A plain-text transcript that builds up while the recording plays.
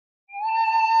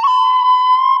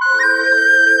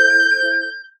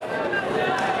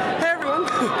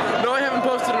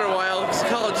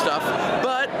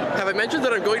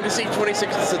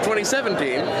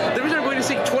2017. Then we started going to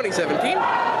Seek 2017.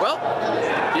 Well,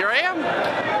 here I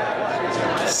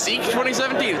am. Seek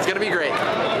 2017. It's gonna be great.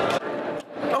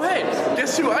 Oh hey,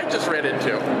 guess who I just ran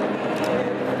into?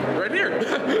 Right here.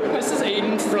 This is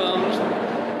Aiden from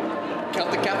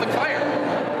Celtic Catholic Fire.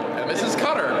 And this is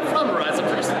Connor from Rise of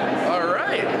Priest. All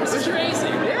right. This is crazy.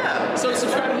 Yeah. So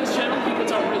subscribe to his channel. He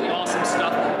puts out really awesome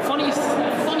stuff. Funny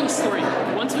story.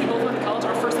 Once we both went to college,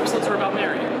 our first episodes were about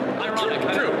Mary. Ironic.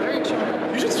 True. Very true.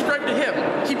 You should subscribe to him.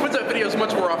 He puts out videos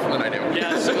much more often than I do.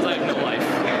 Yes, because I have no life.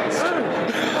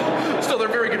 Still, they're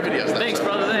very good videos. Thanks,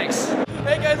 brother. Thanks.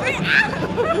 Hey guys. Hey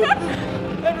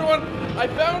everyone. I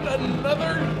found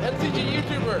another NCG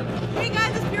YouTuber. Hey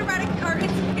guys, it's Purified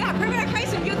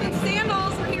Christ and Youth in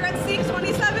Sandals. We're here at Seek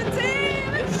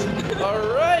 2017. All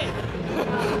right.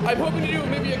 I'm hoping to do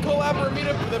maybe a collab or a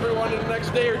meetup with everyone in the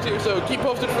next day or two, so keep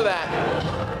posted for that.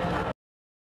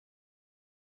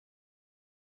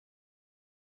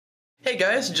 Hey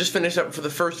guys, just finished up for the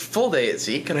first full day at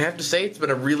Seek, and I have to say it's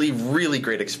been a really, really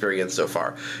great experience so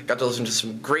far. Got to listen to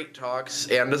some great talks,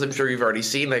 and as I'm sure you've already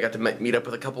seen, I got to meet up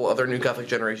with a couple other New Catholic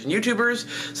Generation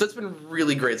YouTubers, so it's been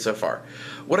really great so far.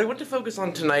 What I want to focus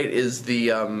on tonight is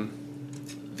the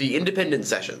independent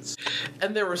sessions.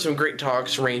 And there were some great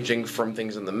talks ranging from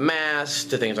things on the Mass,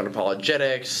 to things on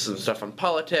apologetics, some stuff on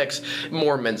politics,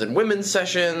 more men's and women's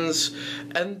sessions,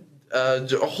 and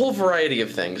a whole variety of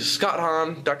things.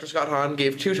 Dr. Scott Hahn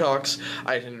gave 2 talks.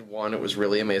 I attended one. It was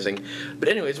really amazing. But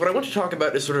anyways, what I want to talk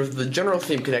about is sort of the general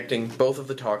theme connecting both of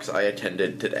the talks I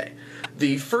attended today.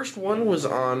 The first one was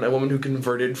on a woman who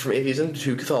converted from atheism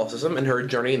to Catholicism and her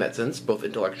journey in that sense, both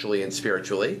intellectually and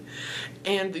spiritually.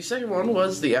 And the second one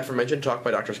was the aforementioned talk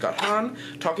by Dr. Scott Hahn,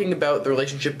 talking about the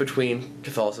relationship between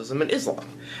Catholicism and Islam.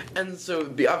 And so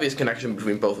the obvious connection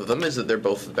between both of them is that they're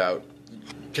both about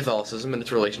Catholicism and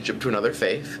its relationship to another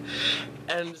faith.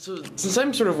 And so since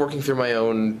I'm sort of working through my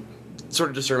own sort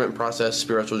of discernment process,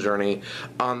 spiritual journey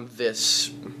on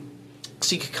this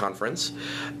Seek conference,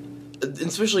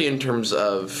 especially in terms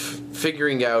of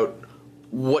figuring out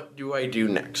what do I do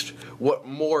next? What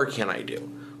more can I do?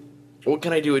 What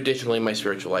can I do additionally in my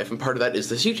spiritual life? And part of that is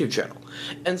this YouTube channel.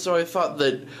 And so I thought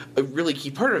that a really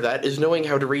key part of that is knowing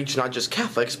how to reach not just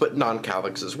Catholics, but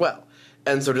non-Catholics as well.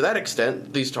 And so to that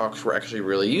extent, these talks were actually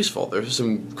really useful. There's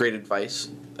some great advice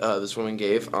this woman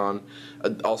gave on,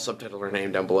 I'll subtitle her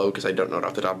name down below because I don't know it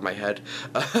off the top of my head.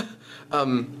 But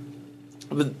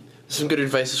some good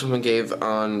advice this woman gave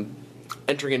on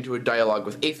entering into a dialogue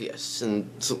with atheists and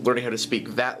learning how to speak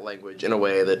that language in a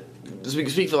way that,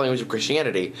 speak the language of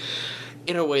Christianity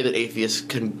in a way that atheists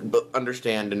can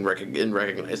understand and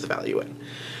recognize the value in.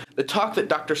 The talk that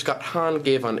Dr. Scott Hahn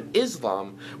gave on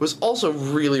Islam was also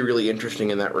really, really interesting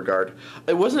in that regard.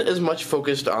 It wasn't as much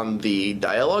focused on the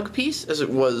dialogue piece as it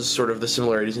was sort of the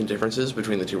similarities and differences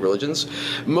between the two religions,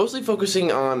 mostly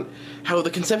focusing on how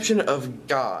the conception of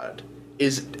God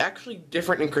is actually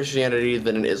different in Christianity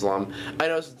than in Islam. I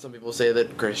know some people say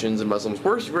that Christians and Muslims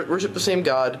worship the same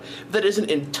God. That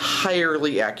isn't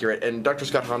entirely accurate, and Dr.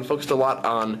 Scott Hahn focused a lot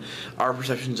on our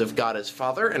perceptions of God as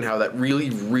Father and how that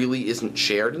really, really isn't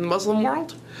shared in the Muslim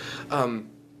world.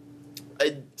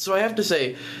 So I have to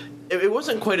say, it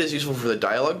wasn't quite as useful for the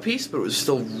dialogue piece, but it was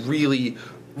still really,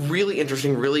 really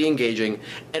interesting, really engaging,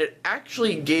 and it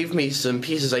actually gave me some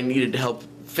pieces I needed to help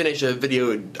finish a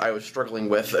video I was struggling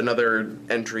with, another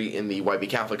entry in the YB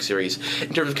Catholic series,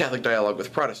 in terms of Catholic dialogue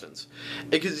with Protestants.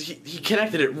 Because he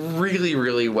connected it really,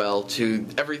 really well to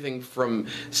everything from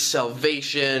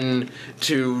salvation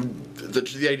to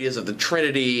the ideas of the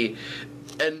Trinity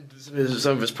and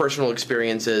some of his personal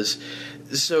experiences.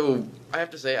 So I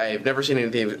have to say, I have never seen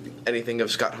anything of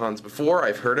Scott Hahn's before.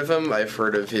 I've heard of him. I've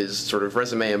heard of his sort of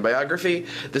resume and biography.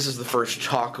 This is the first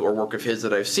talk or work of his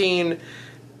that I've seen.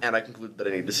 And I concluded that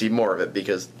I need to see more of it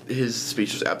because his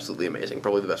speech was absolutely amazing,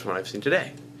 probably the best one I've seen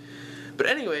today. But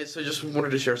anyways, I just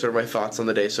wanted to share sort of my thoughts on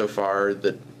the day so far,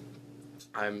 that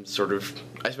I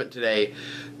spent today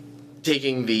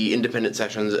taking the independent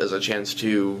sessions as a chance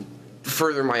to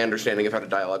further my understanding of how to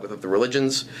dialogue with other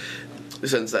religions,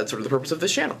 since that's sort of the purpose of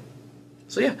this channel.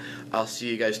 So yeah, I'll see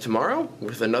you guys tomorrow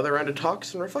with another round of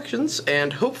talks and reflections,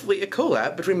 and hopefully a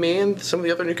collab between me and some of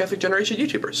the other New Catholic Generation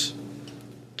YouTubers.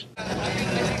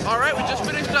 Alright, we just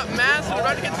finished up Mass and we're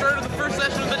about to get started with the first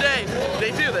session of the day. Day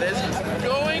 2, that is.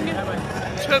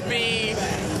 It's going to be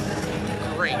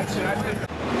great.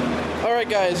 Alright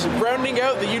guys, rounding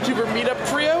out the YouTuber meetup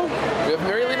trio, we have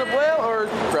Marylina Blale, our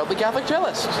proudly Catholic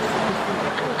cellist.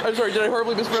 I'm sorry, did I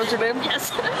horribly mispronounce your name?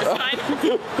 Yes, it's fine.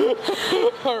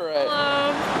 Alright.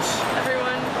 Hello,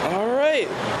 everyone. Alright,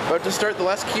 about to start the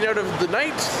last keynote of the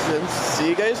night, and see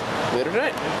you guys later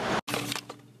tonight.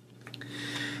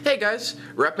 Hey guys,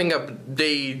 wrapping up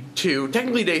day 2,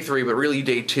 technically day 3, but really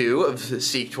day 2 of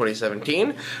Seek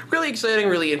 2017. Really exciting,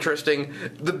 really interesting.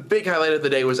 The big highlight of the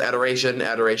day was Adoration.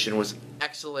 Adoration was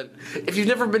excellent. If you've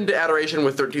never been to Adoration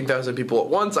with 13,000 people at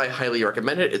once, I highly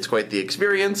recommend it. It's quite the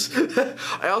experience.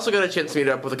 I also got a chance to meet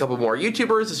up with a couple more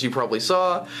YouTubers, as you probably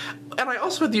saw, and I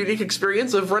also had the unique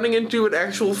experience of running into an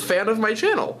actual fan of my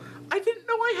channel. I didn't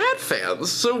know I had fans,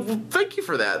 so thank you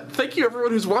for that. Thank you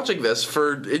everyone who's watching this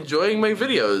for enjoying my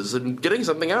videos and getting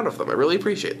something out of them. I really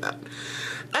appreciate that.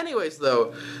 Anyways,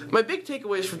 though, my big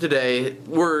takeaways from today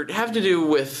have to do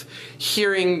with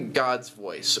hearing God's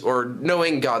voice, or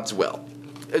knowing God's will.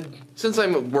 Since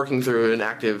I'm working through an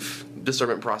active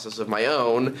discernment process of my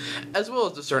own, as well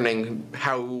as discerning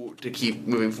how to keep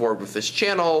moving forward with this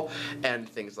channel and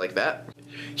things like that,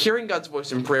 hearing God's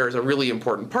voice in prayer is a really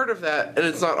important part of that, and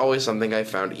it's not always something I've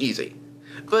found easy.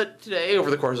 But today, over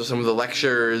the course of some of the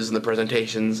lectures and the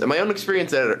presentations, and my own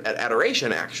experience at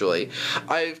Adoration, actually,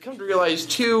 I've come to realize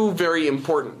 2 very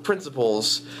important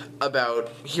principles about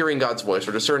hearing God's voice,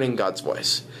 or discerning God's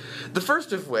voice. The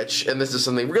first of which, and this is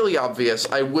something really obvious,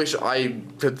 I wish I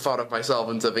had thought of myself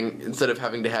instead of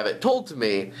having to have it told to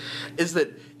me, is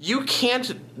that you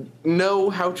can't know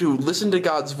how to listen to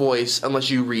God's voice unless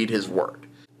you read His Word.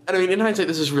 And I mean, in hindsight,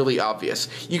 this is really obvious.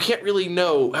 You can't really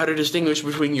know how to distinguish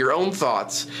between your own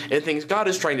thoughts and things God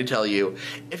is trying to tell you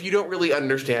if you don't really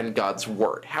understand God's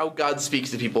Word, how God speaks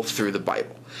to people through the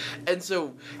Bible. And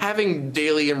so having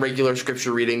daily and regular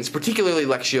scripture readings, particularly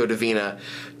Lectio Divina,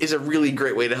 is a really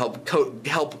great way to help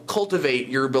cultivate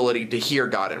your ability to hear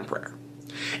God in prayer.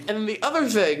 And then the other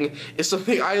thing is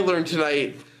something I learned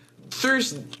tonight through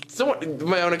somewhat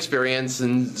my own experience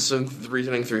and some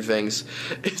reasoning through things,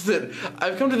 is that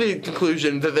I've come to the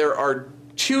conclusion that there are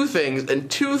 2 things,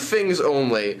 and 2 things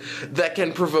only, that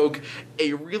can provoke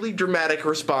a really dramatic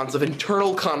response of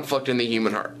internal conflict in the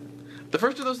human heart. The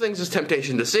first of those things is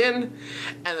temptation to sin,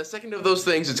 and the second of those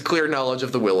things is clear knowledge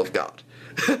of the will of God.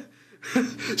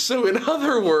 So in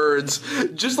other words,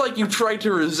 just like you try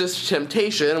to resist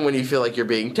temptation when you feel like you're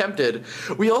being tempted,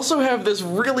 we also have this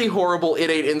really horrible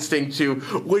innate instinct to,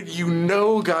 when you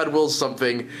know God wills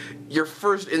something, your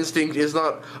first instinct is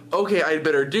not, okay, I'd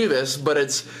better do this, but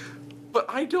it's, but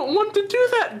I don't want to do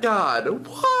that, God.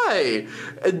 Why?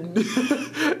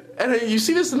 And you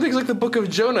see this in things like the book of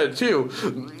Jonah, too.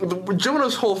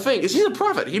 Jonah's whole thing is he's a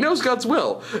prophet. He knows God's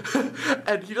will.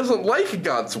 And he doesn't like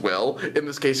God's will, in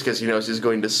this case because he knows he's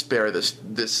going to spare this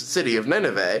city of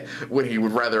Nineveh, when he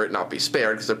would rather it not be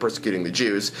spared because they're persecuting the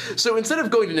Jews. So instead of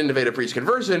going to Nineveh to preach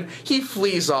conversion, he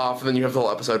flees off, and then you have the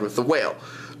whole episode with the whale.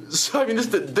 So, I mean,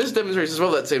 this demonstrates as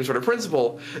well that same sort of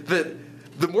principle, that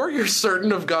the more you're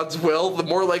certain of God's will, the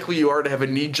more likely you are to have a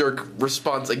knee-jerk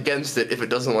response against it if it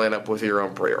doesn't line up with your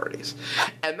own priorities.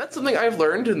 And that's something I've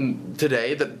learned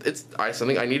today, that it's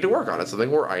something I need to work on. It's something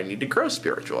where I need to grow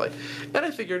spiritually. And I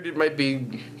figured it might be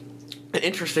an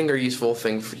interesting or useful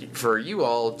thing for you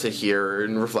all to hear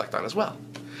and reflect on as well.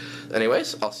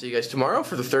 Anyways, I'll see you guys tomorrow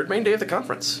for the 3rd main day of the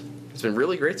conference. It's been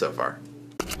really great so far.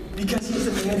 Because he's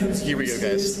a man who's Here we go,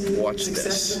 guys. Watch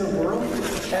success this. in the world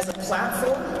as a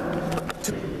platform.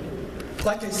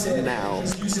 Like I said, Now,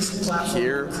 he's used this platform in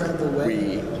here an incredible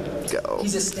way. we go.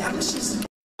 He's established his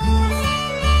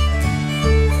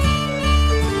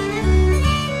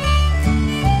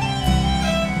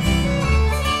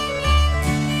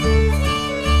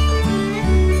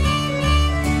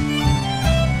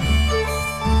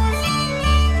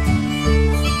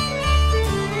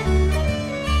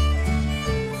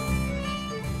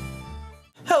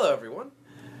Hello, everyone.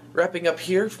 Wrapping up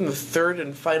here from the 3rd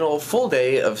and final full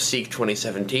day of Seek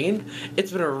 2017.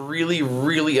 It's been a really,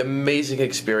 really amazing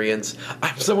experience.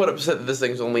 I'm somewhat upset that this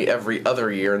thing's only every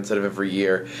other year instead of every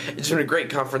year. It's been a great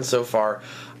conference so far.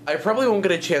 I probably won't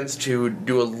get a chance to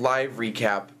do a live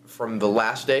recap from the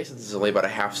last day, since it's only about a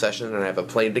half session and I have a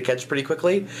plane to catch pretty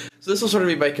quickly. So this will sort of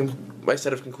be my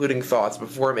set of concluding thoughts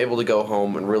before I'm able to go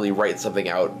home and really write something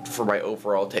out for my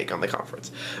overall take on the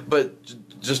conference. But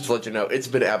just to let you know, it's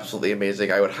been absolutely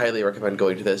amazing. I would highly recommend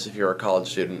going to this if you're a college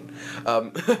student.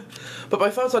 But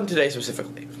my thoughts on today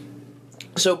specifically.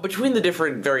 So between the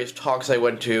different various talks I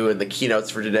went to and the keynotes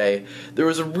for today, there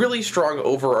was a really strong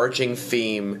overarching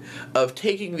theme of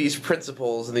taking these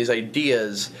principles and these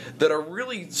ideas that are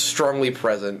really strongly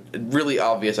present, really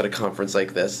obvious at a conference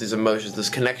like this, these emotions, this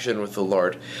connection with the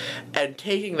Lord, and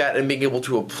taking that and being able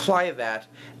to apply that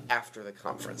after the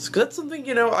conference. Because that's something,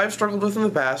 I've struggled with in the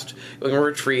past, going on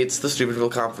retreats, the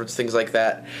Steubenville conference, things like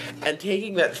that, and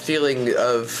taking that feeling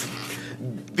of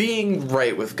being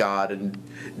right with God and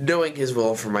knowing His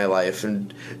will for my life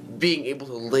and being able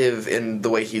to live in the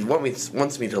way he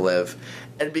wants me to live,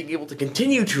 and being able to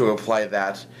continue to apply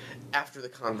that after the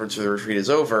conference or the retreat is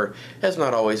over has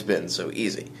not always been so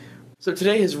easy. So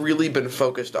today has really been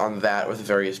focused on that with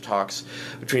various talks,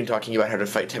 between talking about how to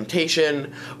fight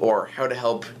temptation, or how to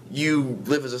help you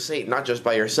live as a saint, not just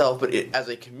by yourself, but as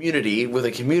a community, with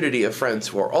a community of friends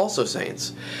who are also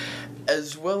saints,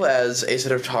 as well as a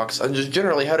set of talks on just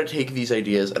generally how to take these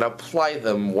ideas and apply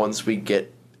them once we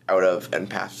get out of and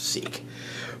past Seek.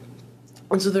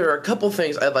 And so there are a couple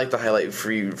things I'd like to highlight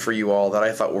for you all that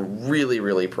I thought were really,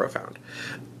 really profound.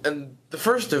 And the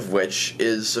first of which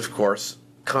is, of course,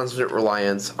 constant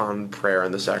reliance on prayer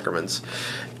and the sacraments,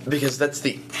 because that's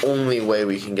the only way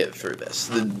we can get through this.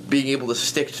 Being able to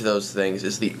stick to those things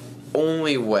is the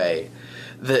only way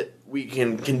that we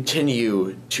can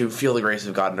continue to feel the grace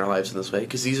of God in our lives in this way,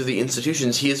 because these are the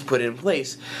institutions He has put in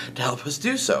place to help us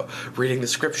do so. Reading the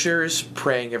scriptures,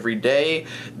 praying every day,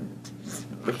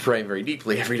 praying very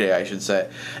deeply every day, I should say,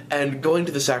 and going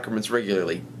to the sacraments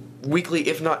regularly. Weekly,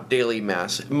 if not daily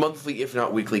mass, monthly, if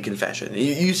not weekly confession.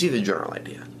 You see the general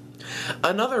idea.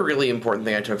 Another really important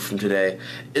thing I took from today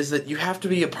is that you have to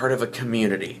be a part of a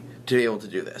community to be able to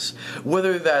do this.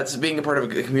 Whether that's being a part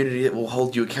of a community that will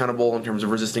hold you accountable in terms of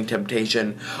resisting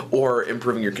temptation, or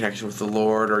improving your connection with the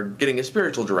Lord, or getting a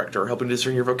spiritual director, or helping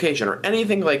discern your vocation, or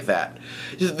anything like that.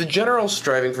 The general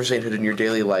striving for sainthood in your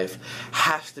daily life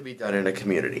has to be done in a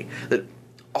community. That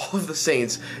all of the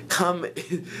saints come,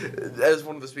 as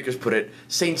one of the speakers put it,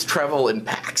 saints travel in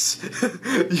packs.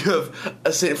 You have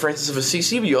a St. Francis of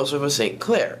Assisi, but you also have a St.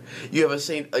 Clare. You have a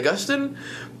St. Augustine,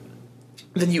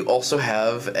 then you also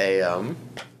have a,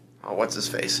 what's his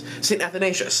face? St.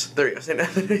 Athanasius. There you go, St.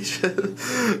 Athanasius.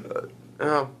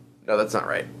 Oh, no, that's not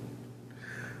right.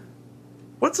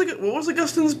 What was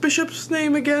Augustine's bishop's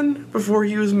name again, before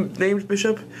he was named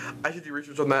bishop? I should do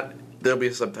research on that. There'll be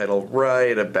a subtitle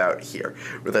right about here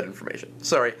with that information.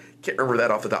 Sorry, can't remember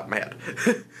that off the top of my head.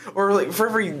 Or, like, for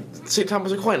every St.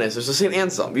 Thomas Aquinas, there's a St.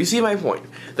 Anselm. You see my point,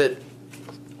 that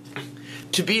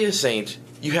to be a saint,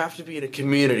 you have to be in a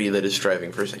community that is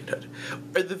striving for sainthood.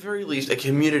 Or at the very least, a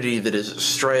community that is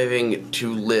striving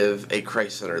to live a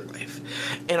Christ-centered life.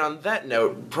 And on that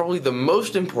note, probably the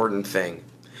most important thing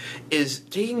is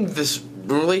taking this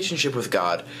relationship with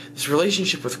God, this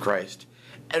relationship with Christ,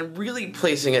 and really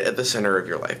placing it at the center of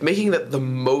your life, making that the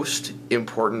most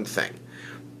important thing.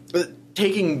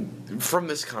 Taking from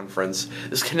this conference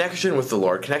this connection with the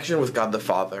Lord, connection with God the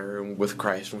Father, and with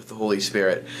Christ, and with the Holy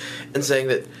Spirit, and saying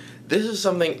that this is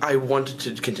something I want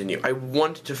to continue. I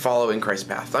want to follow in Christ's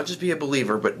path. Not just be a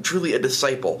believer, but truly a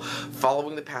disciple,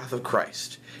 following the path of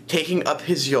Christ, taking up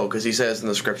His yoke, as He says in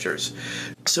the Scriptures.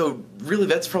 So really,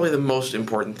 that's probably the most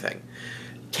important thing.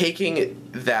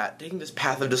 Taking this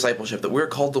path of discipleship that we're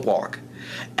called to walk,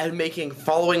 and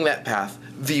following that path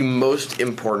the most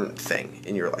important thing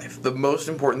in your life. The most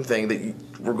important thing that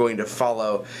we're going to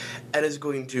follow, and is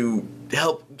going to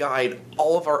help guide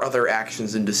all of our other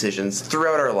actions and decisions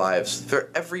throughout our lives, through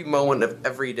every moment of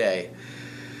every day.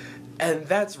 And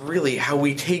that's really how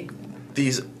we take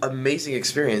these amazing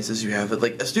experiences you have at,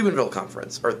 like, a Steubenville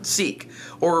conference, or Seek,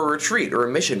 or a retreat, or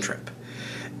a mission trip,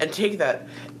 and take that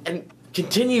and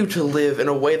continue to live in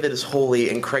a way that is holy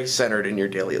and Christ-centered in your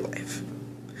daily life.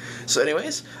 So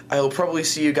anyways, I will probably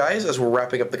see you guys as we're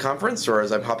wrapping up the conference, or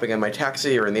as I'm hopping in my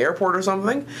taxi or in the airport or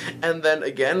something, and then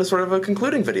again, sort of a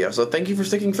concluding video. So thank you for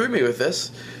sticking through me with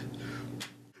this.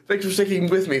 Thanks for sticking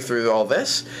with me through all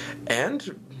this,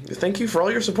 and thank you for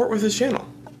all your support with this channel.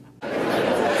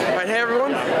 Alright, hey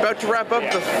everyone, about to wrap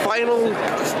up the final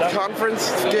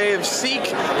conference day of Seek,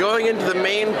 going into the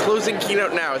main closing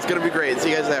keynote now. It's gonna be great. See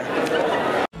you guys there.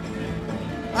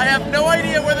 I have no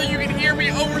idea whether you can hear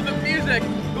me over the music,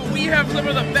 but we have some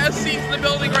of the best seats in the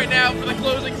building right now for the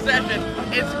closing session.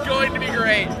 It's going to be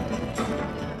great.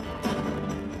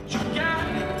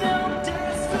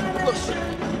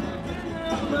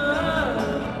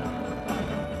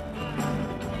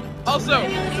 Also,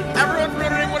 everyone from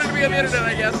Notre Dame wanted to be on the internet,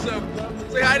 I guess, so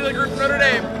say hi to the group from Notre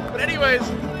Dame. But anyways,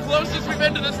 closest we've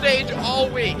been to the stage all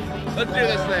week. Let's do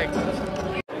this thing.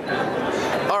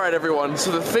 Alright everyone,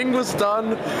 so the thing was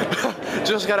done.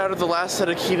 Just got out of the last set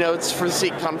of keynotes for the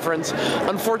Seek conference.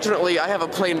 Unfortunately, I have a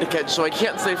plane to catch, so I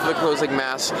can't stay for the closing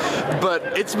mass, but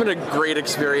it's been a great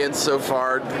experience so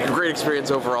far. Great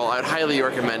experience overall. I'd highly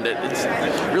recommend it. It's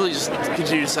really just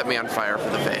continued to set me on fire for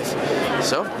the faith.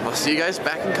 So, I'll see you guys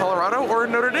back in Colorado or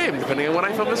in Notre Dame, depending on when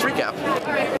I film this recap.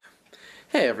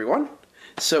 Hey everyone.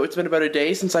 So it's been about a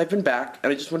day since I've been back,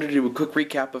 and I just wanted to do a quick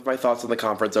recap of my thoughts on the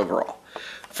conference overall.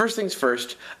 First things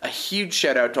first, a huge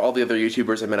shout out to all the other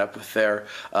YouTubers I met up with there.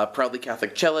 Proudly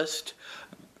Catholic Cellist,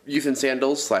 Youth in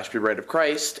Sandals / Be Bride of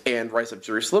Christ and Rise Up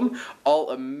Jerusalem, all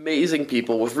amazing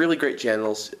people with really great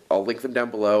channels. I'll link them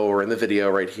down below or in the video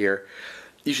right here.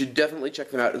 You should definitely check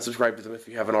them out and subscribe to them if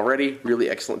you haven't already. Really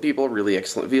excellent people, really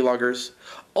excellent vloggers.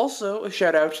 Also, a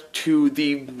shout out to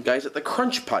the guys at the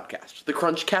Crunch podcast, the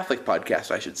Crunch Catholic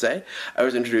podcast, I should say. I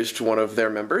was introduced to one of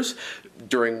their members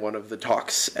during one of the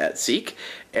talks at Seek,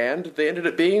 and they ended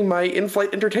up being my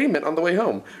in-flight entertainment on the way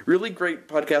home. Really great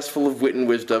podcast full of wit and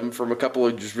wisdom from a couple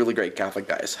of just really great Catholic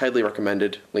guys. Highly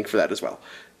recommended. Link for that as well.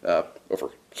 Over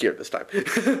here this time.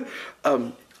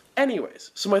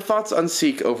 Anyways, so my thoughts on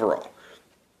Seek overall.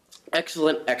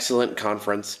 Excellent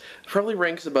conference. Probably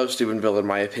ranks above Steubenville in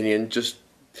my opinion, just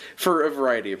for a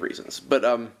variety of reasons. But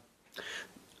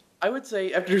I would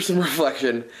say, after some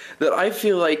reflection, that I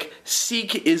feel like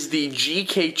Seek is the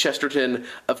G.K. Chesterton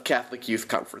of Catholic youth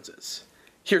conferences.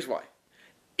 Here's why.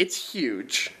 It's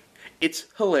huge. It's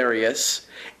hilarious.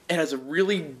 It has a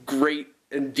really great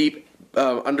and deep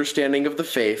understanding of the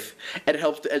faith, and it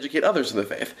helps to educate others in the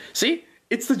faith. See?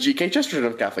 It's the G.K. Chesterton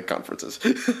of Catholic conferences.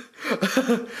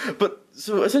 But,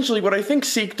 so essentially what I think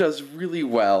Seek does really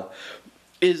well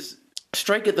is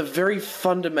strike at the very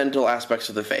fundamental aspects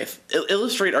of the faith.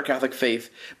 Illustrate our Catholic faith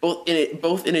both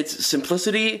in its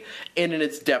simplicity and in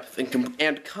its depth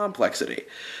and complexity.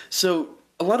 So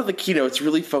a lot of the keynotes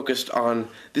really focused on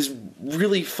these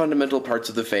really fundamental parts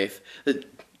of the faith, that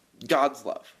God's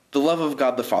love. The love of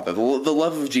God the Father, the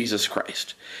love of Jesus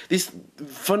Christ. These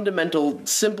fundamental,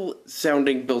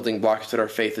 simple-sounding building blocks that our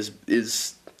faith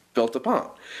is built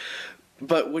upon.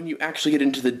 But when you actually get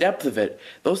into the depth of it,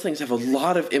 those things have a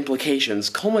lot of implications,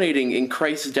 culminating in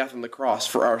Christ's death on the cross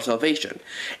for our salvation.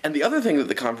 And the other thing that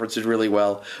the conference did really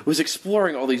well was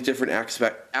exploring all these different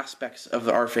aspects of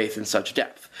our faith in such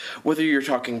depth. Whether you're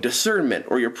talking discernment,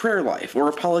 or your prayer life, or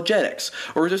apologetics,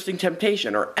 or resisting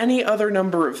temptation, or any other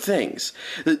number of things.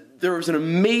 There was an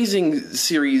amazing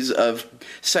series of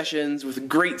sessions with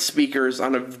great speakers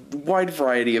on a wide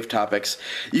variety of topics.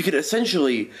 You could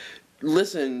essentially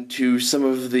listen to some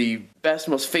of the best,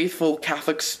 most faithful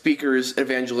Catholic speakers,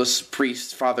 evangelists,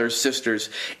 priests, fathers,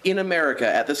 sisters in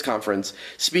America at this conference,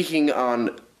 speaking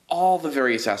on all the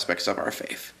various aspects of our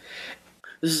faith.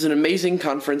 This is an amazing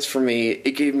conference for me.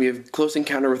 It gave me a close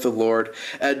encounter with the Lord,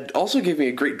 and also gave me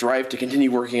a great drive to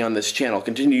continue working on this channel,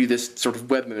 continue this sort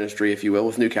of web ministry, if you will,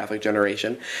 with New Catholic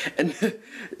Generation, and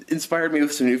inspired me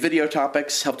with some new video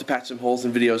topics, helped to patch some holes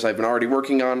in videos I've been already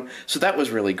working on, so that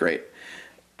was really great.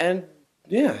 And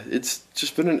yeah, it's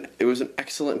just been it was an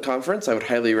excellent conference. I would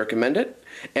highly recommend it.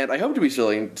 And I hope to be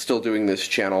still doing this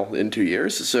channel in 2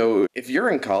 years. So if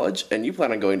you're in college and you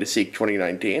plan on going to Seek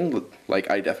 2019, like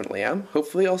I definitely am,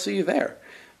 hopefully I'll see you there.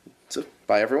 So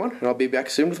bye everyone, and I'll be back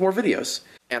soon with more videos.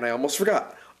 And I almost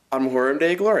forgot, on Majorem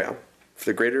Dei Gloriam, for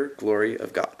the greater glory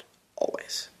of God,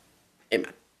 always.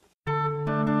 Amen.